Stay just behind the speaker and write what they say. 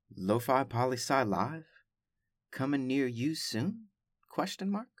Lo-Fi Poli-Sci Live? Coming near you soon? ?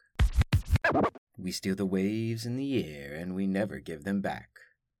 We steal the waves in the air and we never give them back.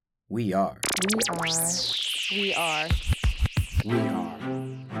 We are. We are. We are.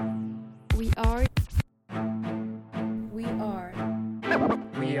 We are. We are.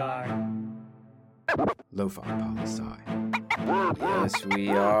 We are. Lo-Fi Poli-Sci. Yes, we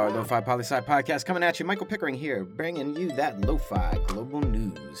are. Lo-Fi Poli-Sci Podcast coming at you. Michael Pickering here, bringing you that lo-fi global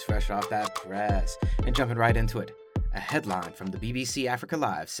news fresh off that press. And jumping right into it, a headline from the BBC Africa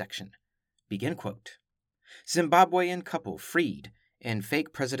Live section. Begin quote. Zimbabwean couple freed in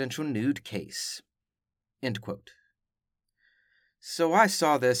fake presidential nude case. End quote. So I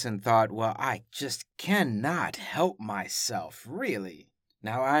saw this and thought, well, I just cannot help myself, really.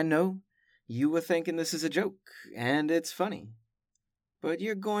 Now I know you were thinking this is a joke, and it's funny. But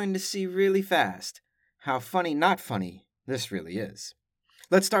you're going to see really fast how funny not funny this really is.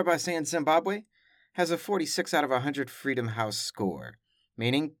 Let's start by saying Zimbabwe has a 46 out of 100 Freedom House score,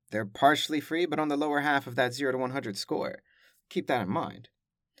 meaning they're partially free but on the lower half of that 0 to 100 score. Keep that in mind.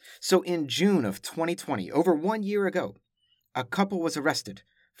 So in June of 2020, over 1 year ago, a couple was arrested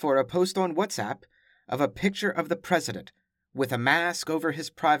for a post on WhatsApp of a picture of the president with a mask over his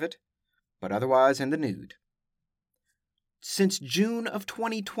private, but otherwise in the nude. Since June of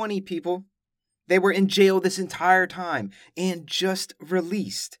 2020, people, they were in jail this entire time and just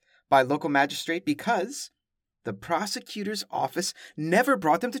released by local magistrate because the prosecutor's office never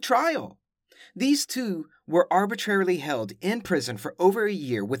brought them to trial. These two were arbitrarily held in prison for over a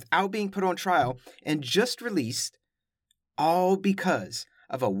year without being put on trial and just released, all because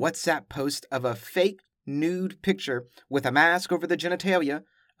of a WhatsApp post of a fake nude picture with a mask over the genitalia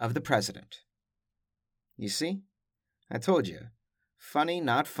of the president. You see? I told you. Funny,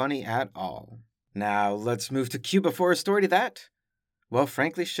 not funny at all. Now, let's move to Cuba for a story to that. Well,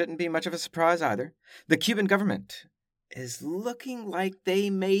 frankly, shouldn't be much of a surprise either. The Cuban government is looking like they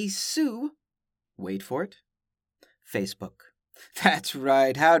may sue, wait for it, Facebook. That's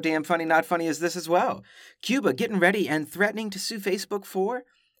right. How damn funny, not funny is this as well? Cuba getting ready and threatening to sue Facebook for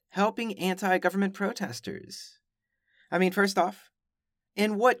helping anti-government protesters. I mean, first off,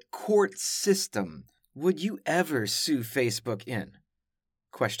 in what court system would you ever sue Facebook in?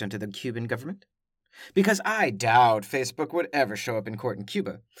 Question to the Cuban government. Because I doubt Facebook would ever show up in court in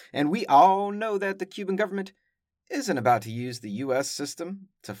Cuba, and we all know that the Cuban government isn't about to use the U.S. system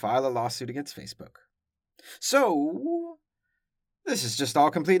to file a lawsuit against Facebook. So, this is just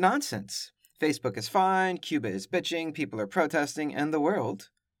all complete nonsense. Facebook is fine, Cuba is bitching, people are protesting, and the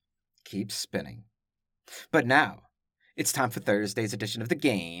world keeps spinning. But now, it's time for Thursday's edition of the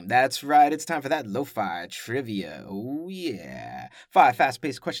game. That's right, it's time for that lo-fi trivia. Oh yeah. 5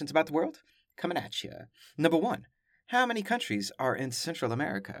 fast-paced questions about the world coming at you. Number 1, how many countries are in Central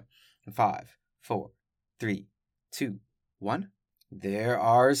America? 5, 4, 3, 2, 1. There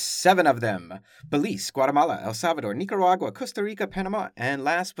are 7 of them. Belize, Guatemala, El Salvador, Nicaragua, Costa Rica, Panama, and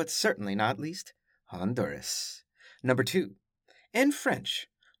last but certainly not least, Honduras. Number 2, in French,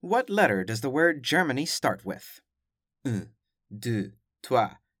 what letter does the word Germany start with? 1, 2,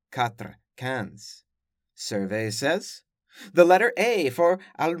 3, 4, 5. Survey says the letter A for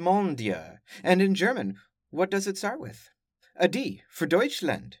Almondia. And in German, what does it start with? A D for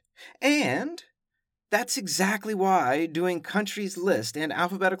Deutschland. And that's exactly why doing countries list in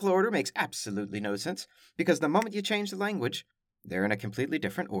alphabetical order makes absolutely no sense, because the moment you change the language, they're in a completely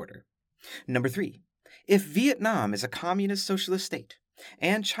different order. Number 3, if Vietnam is a communist socialist state,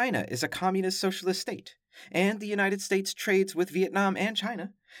 and China is a communist socialist state, and the United States trades with Vietnam and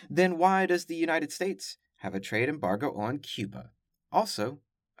China, then why does the United States have a trade embargo on Cuba, also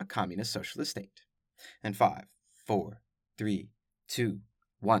a communist socialist state? And 5, 4, 3, 2,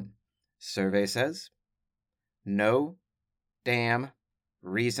 1. Survey says no damn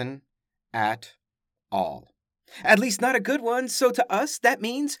reason at all. At least not a good one, so to us, that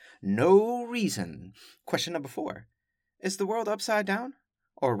means no reason. Question number 4. Is the world upside down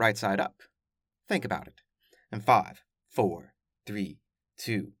or right side up? Think about it. And 5, 4, 3,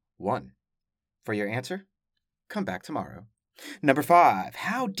 2, 1. For your answer, come back tomorrow. Number 5.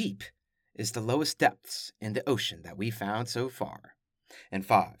 How deep is the lowest depths in the ocean that we found so far? And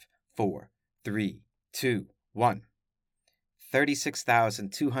 5, 4, 3, 2, 1.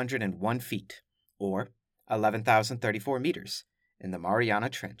 36,201 feet, or 11,034 meters, in the Mariana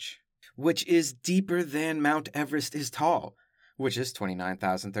Trench, which is deeper than Mount Everest is tall, which is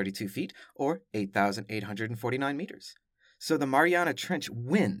 29,032 feet, or 8,849 meters. So the Mariana Trench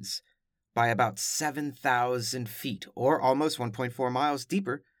wins by about 7,000 feet, or almost 1.4 miles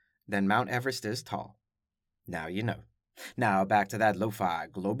deeper than Mount Everest is tall. Now you know. Now back to that lo-fi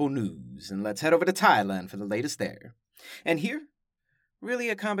global news, and let's head over to Thailand for the latest there. And here, really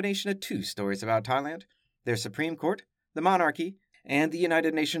a combination of two stories about Thailand: their Supreme Court, the monarchy, and the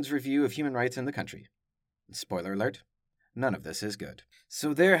United Nations review of human rights in the country. Spoiler alert, none of this is good.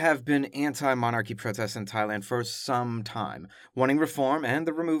 So there have been anti-monarchy protests in Thailand for some time, wanting reform and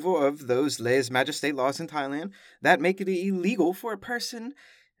the removal of those lèse-majesté laws in Thailand that make it illegal for a person,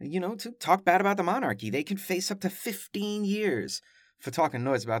 to talk bad about the monarchy. They can face up to 15 years for talking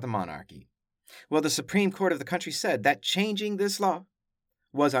noise about the monarchy. Well, the Supreme Court of the country said that changing this law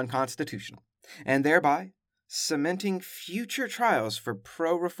was unconstitutional, and thereby cementing future trials for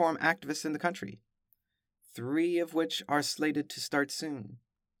pro-reform activists in the country, 3 of which are slated to start soon.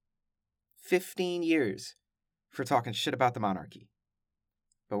 15 years for talking shit about the monarchy.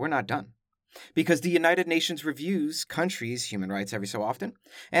 But we're not done, because the United Nations reviews countries' human rights every so often,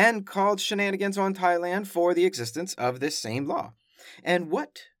 and called shenanigans on Thailand for the existence of this same law. And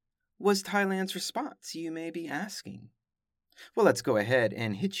what was Thailand's response, you may be asking? Well, let's go ahead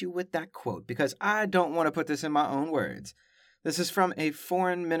and hit you with that quote, because I don't want to put this in my own words. This is from a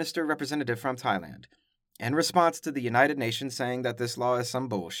foreign minister representative from Thailand, in response to the United Nations saying that this law is some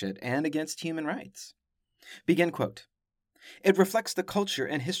bullshit and against human rights. Begin quote. "It reflects the culture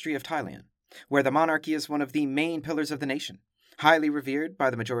and history of Thailand, where the monarchy is one of the main pillars of the nation, highly revered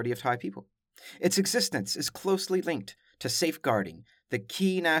by the majority of Thai people. Its existence is closely linked to safeguarding the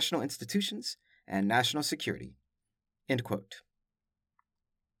key national institutions and national security." End quote.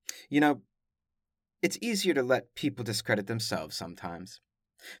 It's easier to let people discredit themselves sometimes,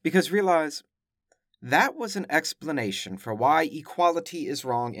 because realize that was an explanation for why equality is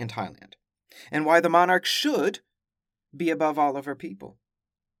wrong in Thailand, and why the monarch should be above all of our people.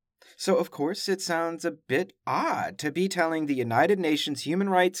 So, of course, it sounds a bit odd to be telling the United Nations Human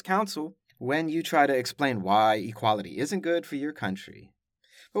Rights Council when you try to explain why equality isn't good for your country.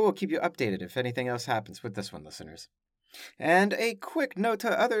 But we'll keep you updated if anything else happens with this one, listeners. And a quick note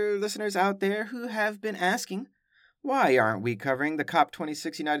to other listeners out there who have been asking, why aren't we covering the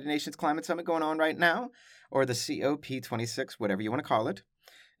COP26 United Nations Climate Summit going on right now, or the COP26, whatever you want to call it?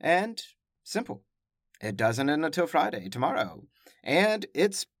 And simple. It doesn't end until Friday, tomorrow. And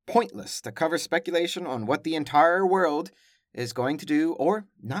it's pointless to cover speculation on what the entire world is going to do or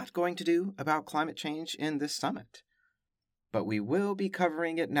not going to do about climate change in this summit. But we will be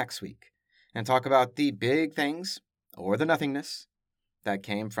covering it next week and talk about the big things, or the nothingness, that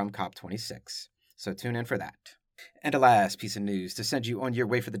came from COP26. So tune in for that. And a last piece of news to send you on your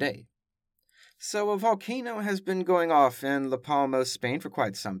way for the day. So a volcano has been going off in La Palma, Spain for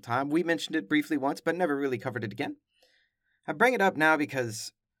quite some time. We mentioned it briefly once, but never really covered it again. I bring it up now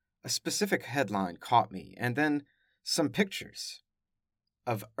because a specific headline caught me, and then some pictures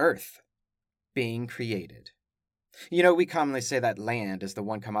of Earth being created. We commonly say that land is the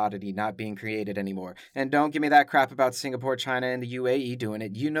one commodity not being created anymore. And don't give me that crap about Singapore, China, and the UAE doing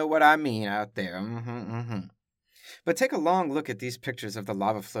it. You know what I mean out there. But take a long look at these pictures of the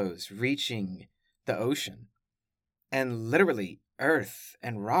lava flows reaching the ocean. And literally, earth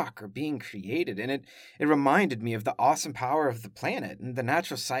and rock are being created. And it reminded me of the awesome power of the planet and the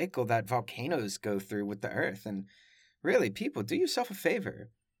natural cycle that volcanoes go through with the earth. And really, people, do yourself a favor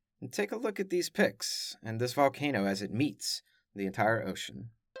and take a look at these pics and this volcano as it meets the entire ocean.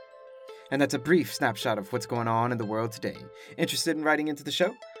 And that's a brief snapshot of what's going on in the world today. Interested in writing into the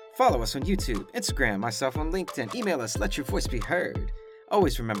show? Follow us on YouTube, Instagram, myself on LinkedIn. Email us, let your voice be heard.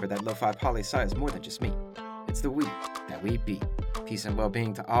 Always remember that Lo-Fi Poli-Sci is more than just me. It's the we that we be. Peace and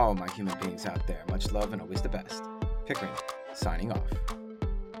well-being to all my human beings out there. Much love and always the best. Pickering, signing off.